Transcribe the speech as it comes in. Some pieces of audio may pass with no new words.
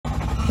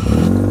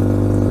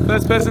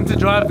First person to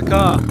drive the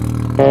car.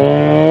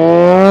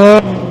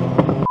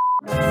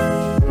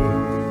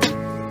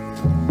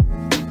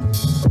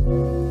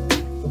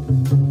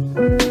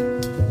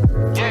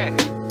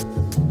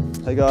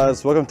 Hey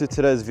guys, welcome to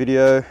today's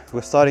video.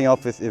 We're starting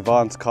off with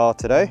Ivan's car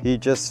today. He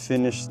just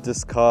finished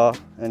this car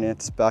and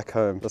it's back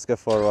home. Let's go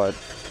for a ride.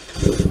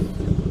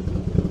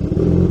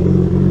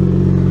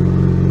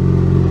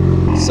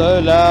 So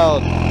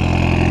loud.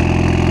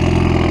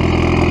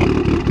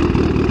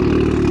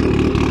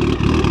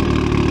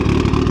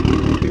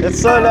 It's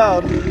so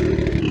loud.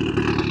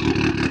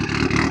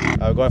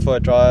 We're going for a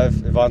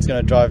drive. Ivan's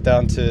gonna drive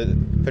down to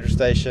petrol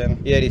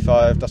station,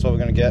 E85, that's what we're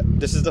gonna get.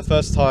 This is the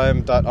first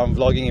time that I'm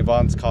vlogging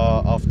Ivan's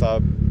car after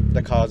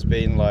the car's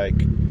been like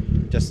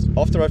just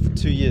off the road for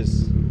 2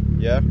 years.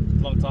 Yeah?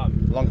 Long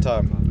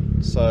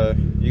time. So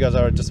you guys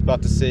are just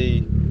about to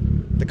see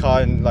the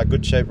car in like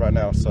good shape right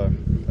now, so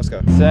let's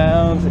go.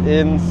 Sounds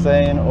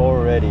insane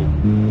already.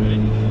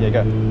 Ready? Yeah,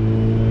 go.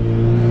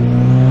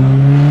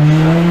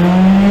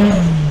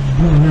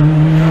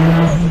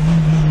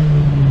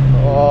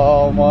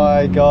 Oh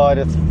my god,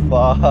 it's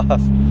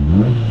fast.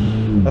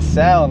 The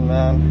sound,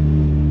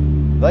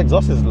 man. The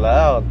exhaust is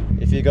loud.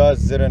 If you guys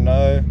didn't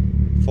know,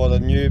 for the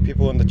new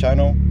people on the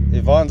channel,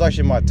 Ivan's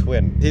actually my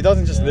twin. He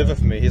doesn't just live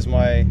with me, he's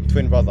my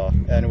twin brother,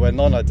 and we're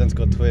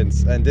non-identical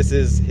twins. And this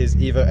is his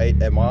Evo 8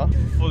 MR.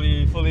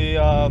 Fully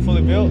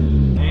built.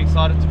 Are you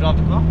excited to drive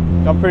the car?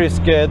 I'm pretty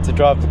scared to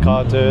drive the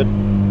car, dude.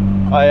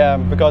 I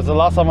am, because the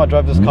last time I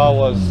drove this car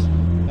was...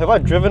 Have I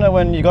driven it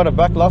when you got it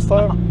back last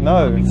time?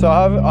 No. So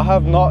I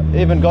have not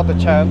even got the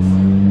chance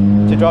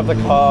to drive the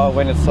car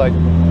when it's like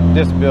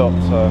this built,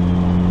 so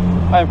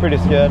I'm pretty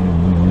scared.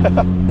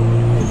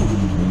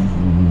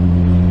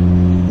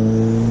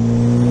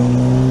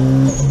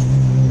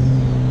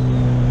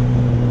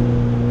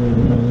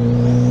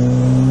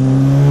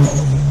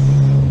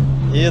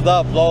 Hear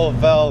that blow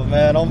valve,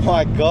 man, oh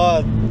my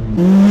god.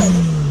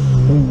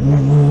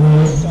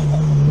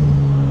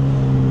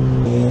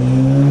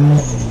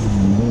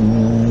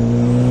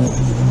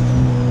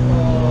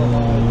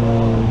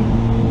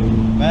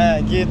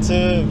 Gear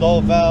 2 blow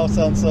valve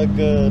sounds so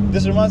good.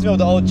 This reminds me of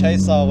the old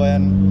Chaser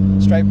when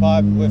straight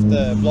pipe with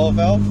the blow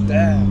valve.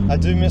 Damn, I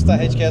do miss that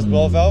HKS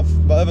blow valve,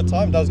 but over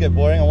time it does get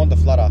boring. I want the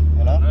flutter,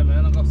 you know? No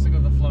man, I got sick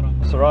of the flutter.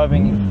 It's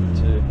arriving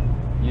to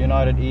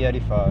United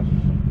E85.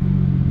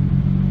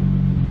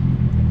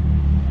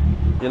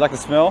 You like the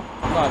smell?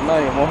 Not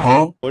anymore.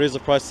 Huh? What is the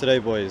price today,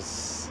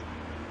 boys?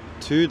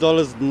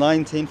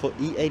 $2.19 for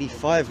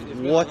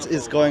E85. What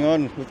is going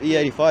on with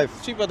E85?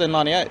 Cheaper than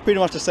 98. Pretty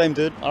much the same,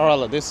 dude. Alright,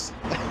 like this.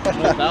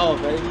 More power,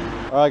 baby.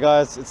 Alright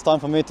guys, it's time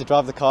for me to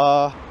drive the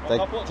car.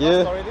 Thank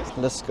you.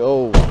 Let's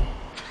go.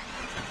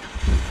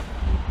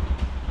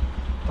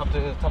 Top to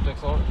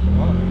accelerate.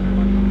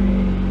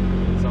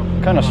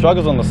 Kind of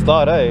struggles on the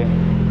start, eh?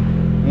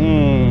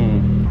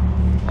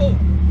 Oh.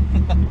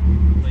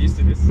 I'm used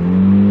to this.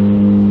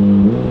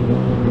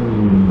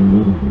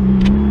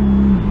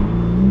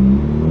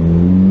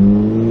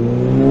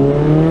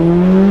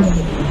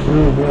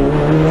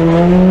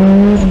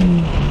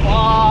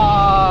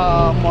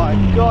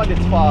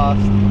 It's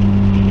fast.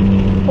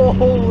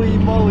 Holy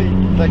moly.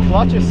 The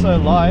clutch is so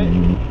light.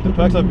 The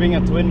perks of being a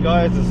twin,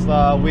 guys, is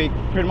we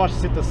pretty much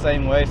sit the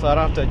same way, so I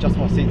don't have to adjust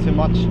my seat too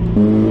much.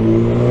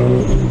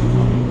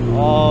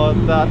 Oh,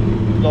 that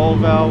blow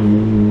valve.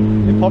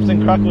 It pops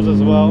and crackles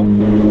as well.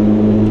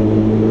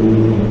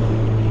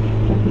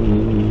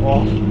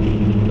 Oh,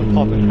 the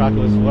pop and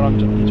crackle is what I'm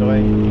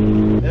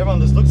enjoying.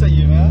 Everyone just looks at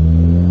you, man.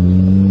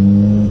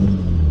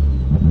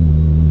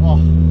 Oh.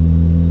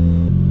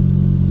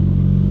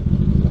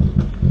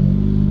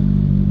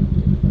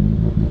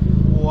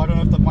 I don't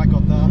know if the mic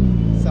got that.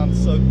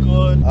 Sounds so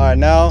good. Alright,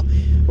 now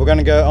we're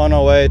gonna go on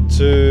our way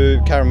to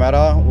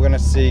Caramata. We're gonna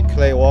see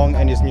Clay Wong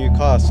and his new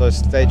car, so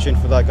stay tuned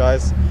for that,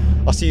 guys.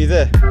 I'll see you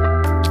there.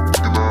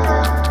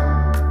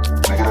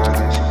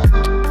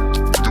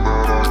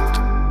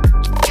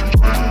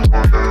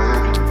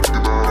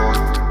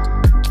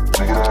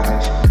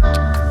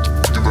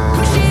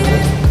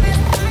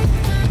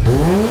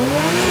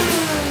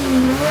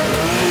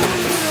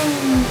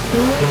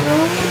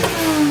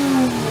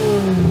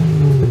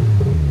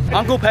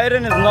 Uncle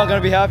Peyton is not going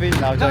to be happy.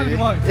 No, I'm joking. No, he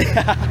won't.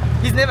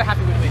 He's never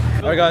happy with me.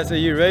 Alright guys, are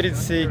you ready to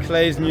see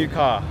Clay's new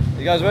car?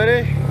 You guys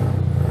ready?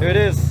 Here it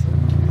is.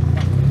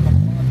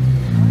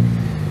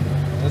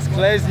 It's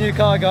Clay's new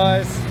car,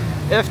 guys.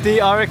 FD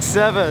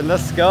RX7,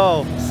 let's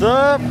go. What's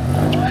up?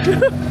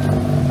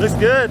 Looks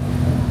good.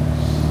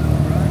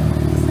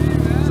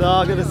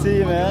 So good to see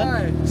you,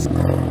 man.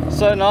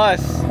 So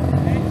nice.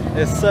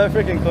 It's so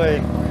freaking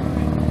clean.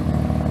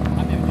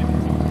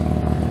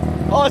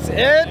 Oh, it's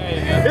it?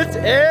 It's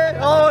it?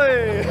 Oh,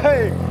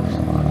 hey.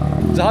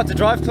 Is it hard to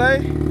drive, Clay?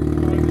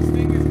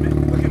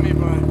 Look at me,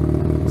 bro.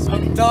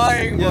 I'm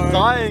dying, bro. You're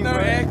dying, no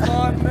bro.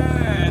 aircon,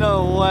 man.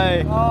 No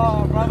way.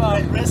 Oh,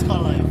 brother. Race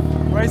car life.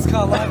 Race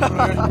car life,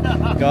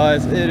 bro.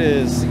 Guys, it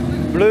is.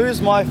 Blue is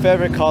my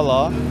favorite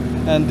color.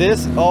 And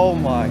this, oh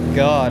my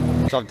god.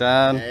 What's up,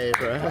 Dan? Hey,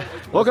 bro.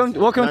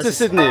 Welcome Nice to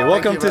Sydney.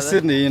 Welcome to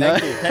Sydney, you know?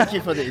 Thank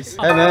you for this.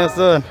 Hey man, what's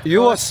up?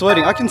 You are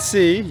sweating. I can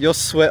see your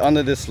sweat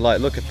under this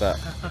light. Look at that.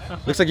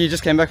 Looks like you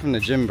just came back from the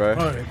gym, bro.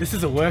 Bro, this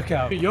is a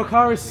workout. Your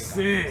car is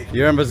sick.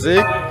 You remember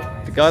Zeke?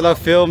 The guy that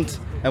filmed,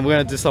 and we're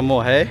gonna do some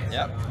more, hey?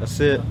 Yep. That's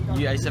it.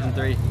 A7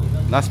 III.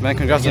 Nice, man.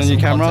 Congrats on the new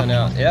camera.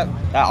 Yep.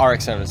 That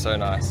RX7 is so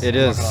nice. It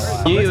is.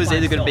 I knew it was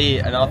either going to be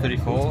an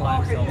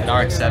R34, an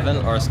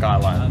RX7, or a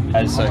Skyline.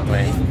 That is so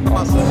clean.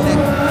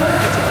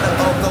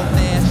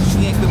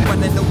 She ain't been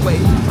running away.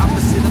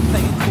 Opposite of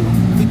playing cool.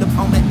 Feed up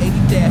on that 80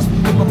 dash.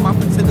 Whip them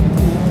off into the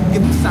pool.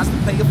 Give them shots to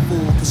play a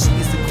fool. Cause she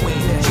is the queen.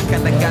 She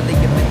kinda got the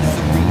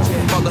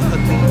misery. Follow her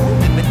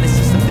lead. Living this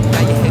is something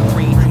now your head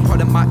green. Part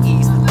of my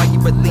ease. Why you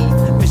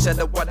believe? Fish out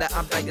the water.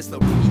 I'm dying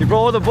slowly. You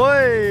brought all the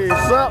boys.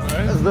 What's up?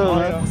 Let's do it,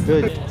 man.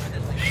 Good.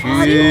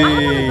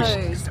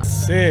 Sheesh.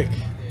 Sick.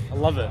 I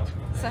love it.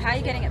 So how are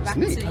you getting it back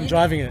to I'm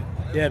driving it.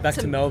 Yeah, back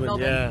to Melbourne.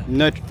 Yeah.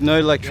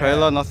 No like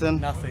trailer, nothing?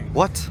 Nothing.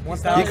 What?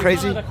 1,000 You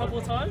crazy? A couple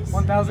of times.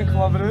 1,000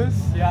 kilometers.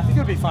 Yeah, I think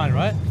it'll be fine,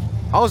 right?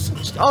 I was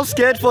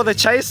scared for the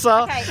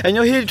chaser, and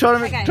you're here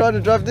trying to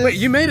drive this. Wait,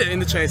 you made it in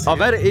the chase. I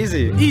made it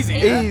easy. Easy.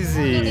 Yeah?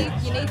 Easy.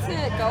 You need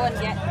to go and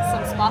get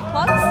some spark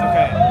plugs.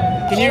 Okay.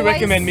 Can you Always-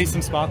 recommend me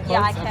some spark plugs?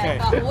 Yeah, I can. Okay.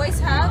 But always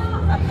have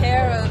a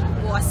pair of,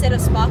 or a set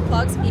of spark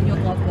plugs in your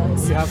glove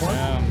box. You have one?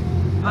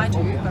 I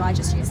do, but I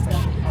just use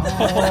them.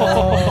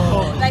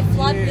 Oh. They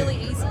flood really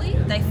easily.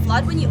 They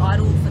flood when you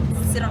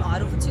sit on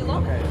idle for too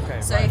long. Okay,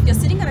 So if you're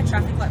sitting at a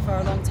traffic light for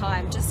a long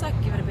time, just like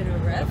give it a bit of a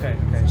rev. Okay.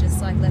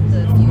 Just like let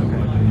the fuel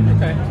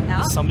Okay.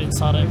 out. Some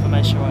insider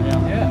information right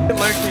now. Yeah.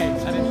 Low key.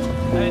 I didn't.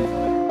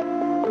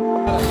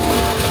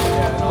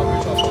 Yeah, no,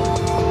 good job.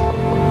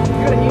 You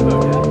got an emo,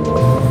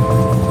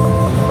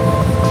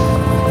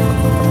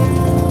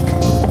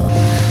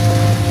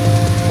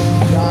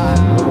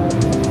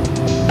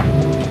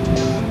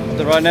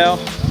 Right now,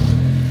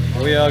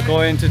 we are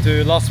going to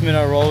do last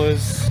minute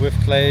rollers with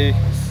Clay's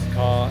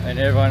car and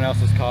everyone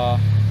else's car.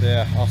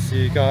 Yeah, I'll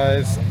see you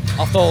guys.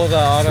 After all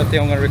that, I don't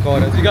think I'm gonna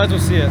record it. You guys will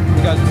see it.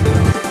 You guys will see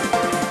it.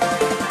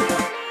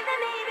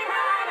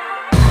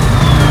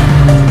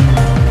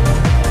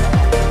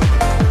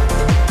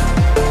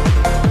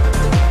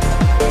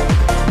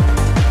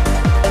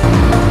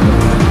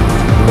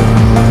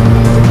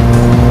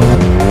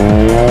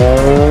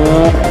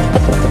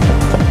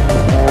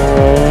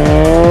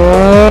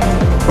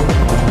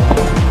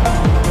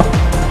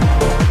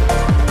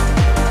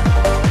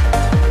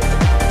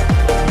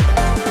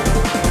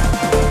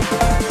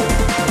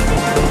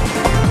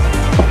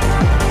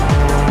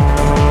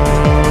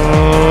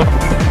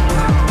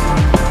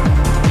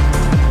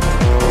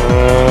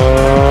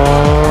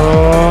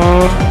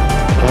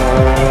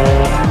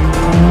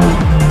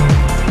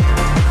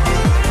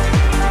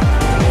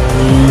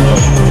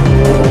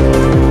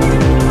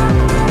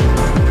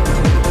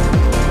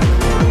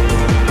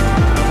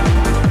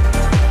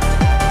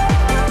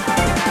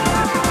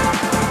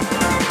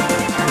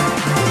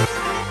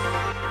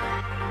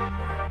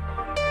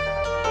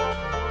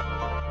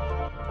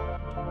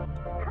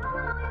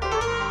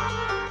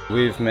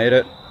 We've made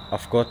it. I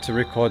forgot to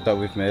record that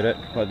we've made it.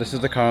 But this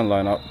is the current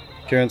lineup.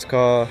 Kieran's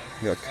car,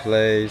 we got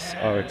Clay's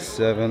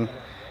RX7,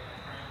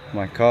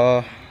 my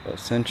car, got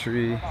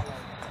Century,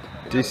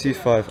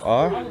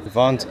 DC5R,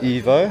 Van's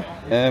Evo,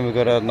 and we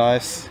got a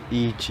nice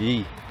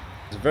EG.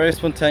 It's very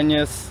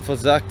spontaneous for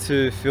Zach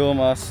to film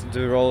us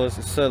do rollers.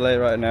 It's so late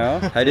right now.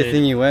 How do you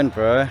think you went,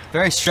 bro?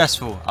 Very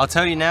stressful. I'll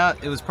tell you now,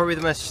 it was probably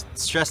the most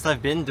stressed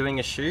I've been doing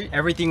a shoot.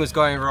 Everything was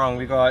going wrong.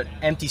 We got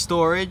empty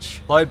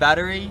storage, low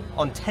battery,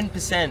 on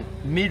 10%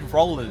 mid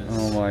rollers.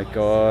 Oh my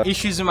god.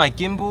 Issues with my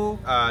gimbal,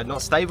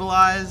 not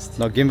stabilized.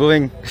 Not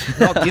gimbaling?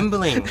 Not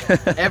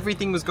gimbaling.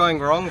 Everything was going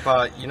wrong,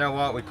 but you know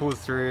what? We pulled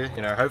through.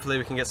 You know, hopefully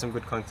we can get some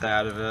good content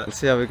out of it. Let's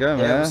see how we go, man.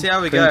 Yeah, we'll see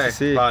how we Keen go. to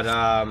see.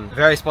 But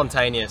very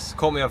spontaneous.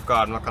 Caught me off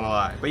guard, I'm not gonna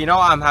lie. But you know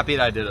what? I'm happy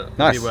that I did it.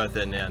 Nice. It'll be worth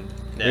it in the end.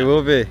 Yeah. It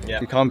will be.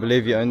 Yeah. You can't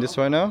believe you own this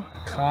right now?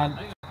 Can't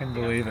fucking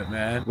believe it,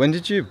 man. When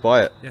did you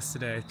buy it?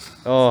 Yesterday.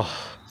 Oh,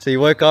 so you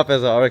woke up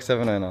as an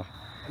RX7 owner?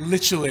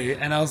 Literally,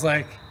 and I was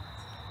like,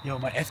 yo,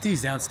 my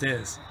FD's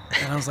downstairs.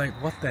 And I was like,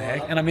 what the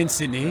heck? And I'm in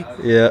Sydney.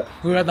 Yeah.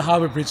 We were at the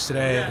Harbour Bridge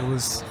today. It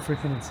was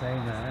freaking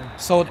insane, man.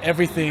 Sold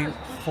everything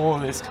for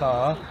this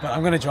car, but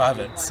I'm gonna drive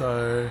it,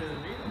 so...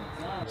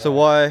 So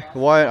why an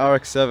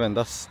RX7?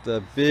 That's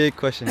the big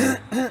question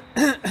here.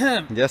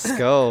 Yes,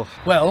 go.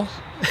 Well,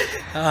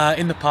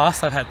 in the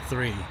past I've had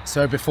 3.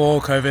 So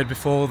before COVID,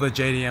 before the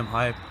JDM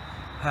hype,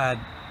 I had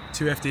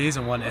 2 FDs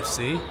and 1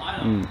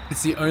 FC.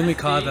 It's the only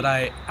car that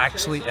I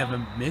actually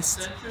ever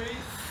missed.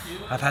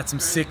 I've had some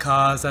sick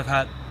cars. I've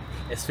had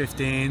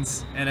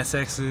S15s,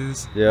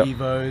 NSXs, Yep.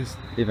 Evos.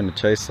 Even a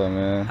chaser,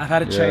 man. I've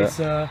had a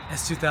Chaser,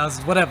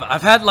 S2000s, whatever.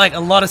 I've had like a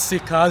lot of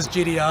sick cars,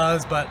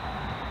 GDRs, but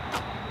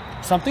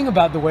something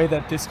about the way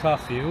that this car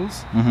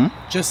feels,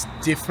 just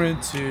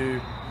different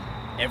to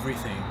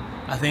everything.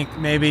 I think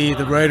maybe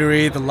the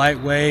rotary, the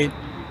lightweight,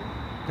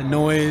 the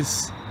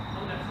noise,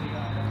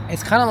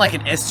 It's kind of like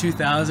an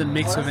S2000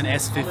 mixed with an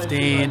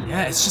S15.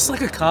 Yeah, it's just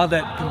like a car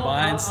that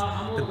combines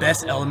the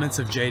best elements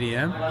of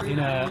JDM in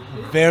a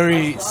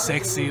very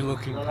sexy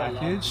looking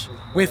package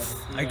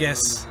with, I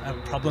guess, a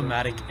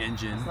problematic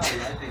engine.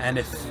 And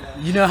if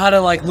you know how to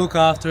like look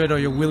after it, or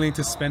you're willing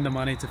to spend the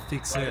money to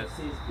fix it,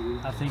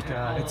 I think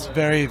it's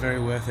very, very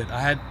worth it. I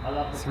had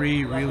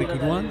 3 really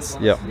good ones.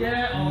 Yep.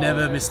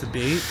 Never missed a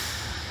beat.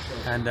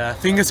 And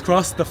fingers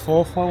crossed the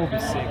 4th one will be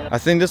sick. I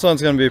think this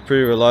one's gonna be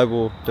pretty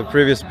reliable. The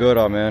previous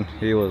builder, man,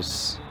 he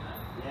was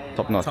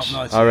top notch. Top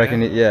notch, I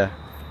reckon it, yeah.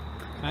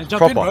 Man, jump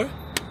Proper. in,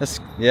 bro.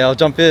 Yeah, I'll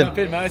jump in. Jump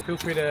in, man. Feel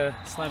free to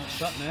slam it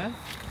shut, man.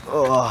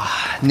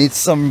 Oh, need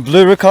some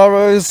blue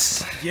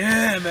Recaros.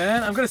 Yeah,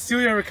 man. I'm gonna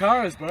steal your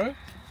Recaros, bro.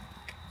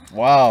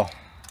 Wow.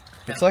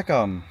 It's like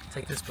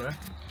Take this, bro.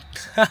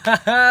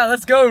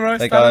 Let's go, bro.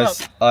 Hey Start guys,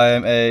 it up. I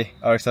am a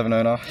RX7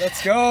 owner.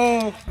 Let's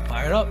go.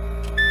 Fire it up.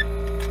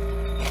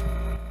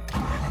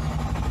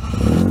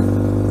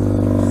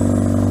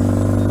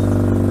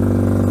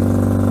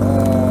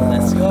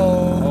 Let's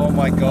go. Oh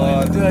my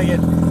god. Do that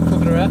again.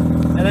 Flip it around.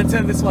 And then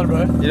turn this one,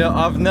 bro. You know,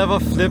 I've never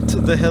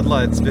flipped the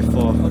headlights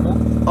before.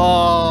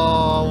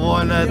 Oh,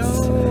 Walnuts.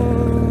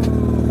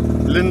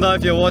 Linda,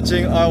 if you're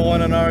watching, I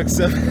want an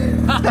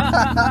RX7.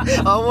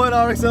 I want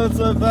RX7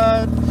 so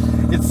bad.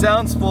 It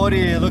sounds sporty,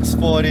 it looks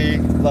sporty.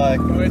 Like,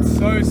 Bro, it's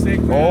so sick,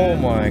 oh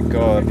man. my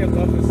god. I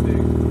love this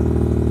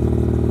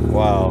thing.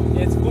 Wow.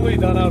 Yeah, it's fully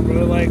done up,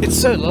 bro. Like, It's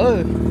so low.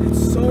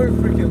 it's so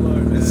freaking low,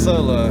 man. It's so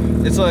low.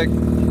 It's like,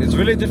 it's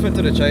really different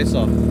to the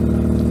Chaser.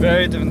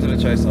 Very different to the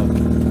Chaser.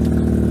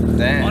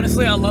 Damn.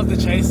 Honestly, I love the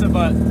Chaser,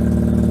 but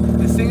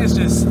this thing is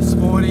just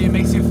sporty. It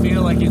makes you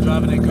feel like you're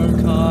driving a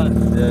go-kart.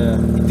 Yeah.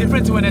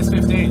 Different to an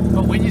S15,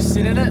 but when you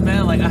sit in it,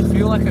 man, like I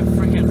feel like a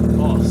freaking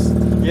boss.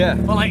 Yeah.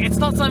 But like, it's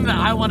not something that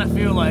I want to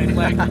feel like.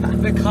 Like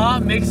the car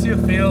makes you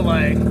feel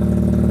like,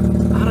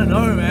 I don't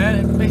know, man.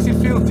 It makes you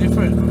feel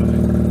different,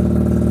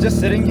 bro. Just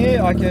sitting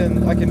here, I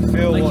can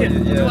feel Like, what.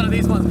 do one of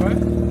these ones, bro.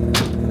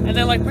 And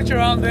then like put your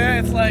arm there.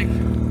 It's like,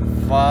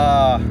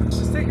 Wow.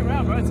 just take it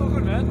around, bro. It's all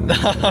good, man.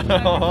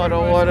 I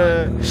don't want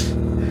to.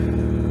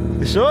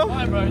 You sure?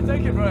 Fine, bro.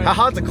 Take it, bro. How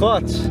hard's the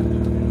clutch?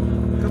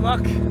 Good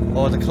luck.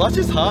 Oh, the clutch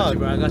is I hard.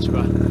 got you,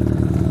 bro.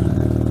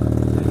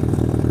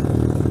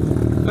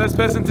 First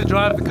person to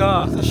drive the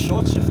car. It's a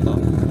short shifter.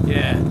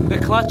 Yeah, the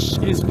clutch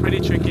is pretty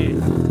tricky.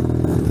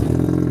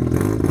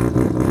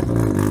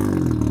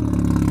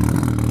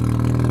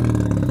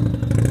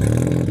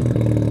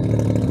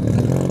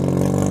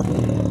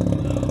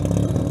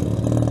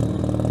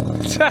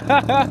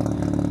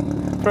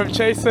 From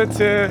Chaser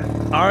to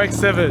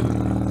RX7.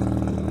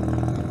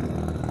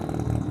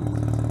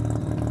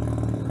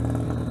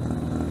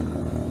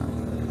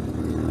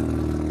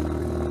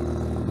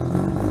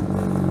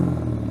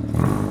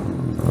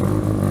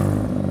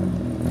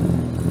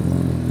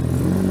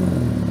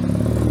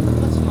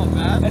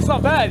 It's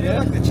not bad, yeah?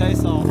 Like the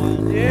Chaser,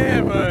 man.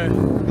 Yeah, bro.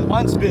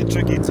 Mine's a bit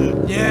tricky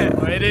too. Yeah,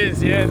 bro, it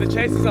is. Yeah, the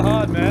Chasers are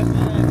hard, man.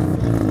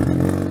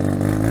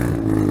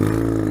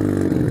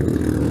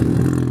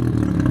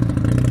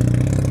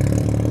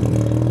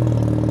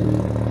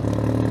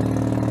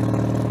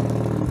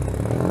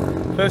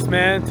 First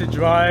man to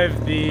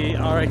drive the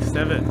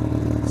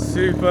RX7.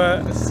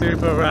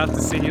 Super wrapped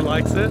to see he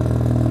likes it. I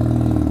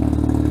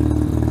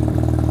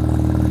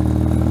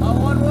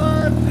won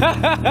one!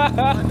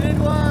 I did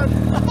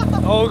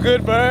one! All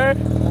good, bro.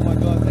 Oh my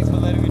god, thanks for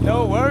letting me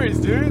know. No worries,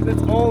 dude.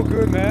 That's all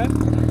good, man.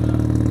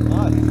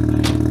 Nice.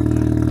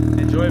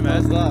 Enjoy,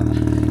 How's man.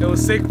 that? It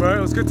was sick, bro.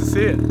 It was good to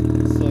see it.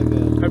 So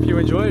good. Hope you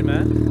enjoyed,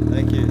 man.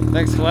 Thank you.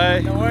 Thanks,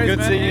 Clay. No worries, good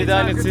man. seeing you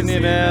down in Anytime, good to Sydney, see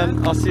you, man.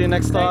 man. I'll see you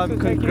next time.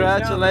 Thanks for taking us out,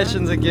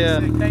 Congratulations man.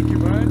 again. Sick. Thank you,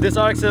 bro. This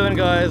RX7,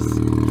 guys.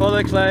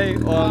 Follow Clay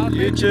on Thank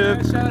you, YouTube.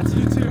 man. Shout out to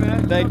you too,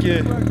 man. Thank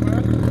you. Good work,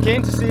 bro.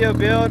 Keen to see your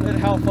build and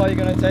how far you're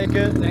gonna take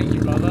it. Thank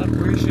you, brother.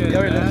 Appreciate It it,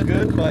 already man. looks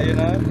good, but you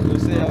know, we'll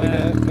see how we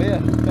man. go. But yeah,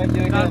 thank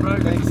you again. Nah, bro.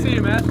 Good Thank to see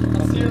you, man.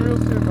 I'll see you real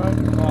soon,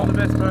 bro. All the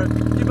best, bro.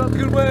 Keep up the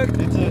good work.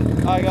 You too.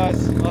 Alright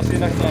guys, I'll see you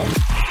next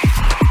time.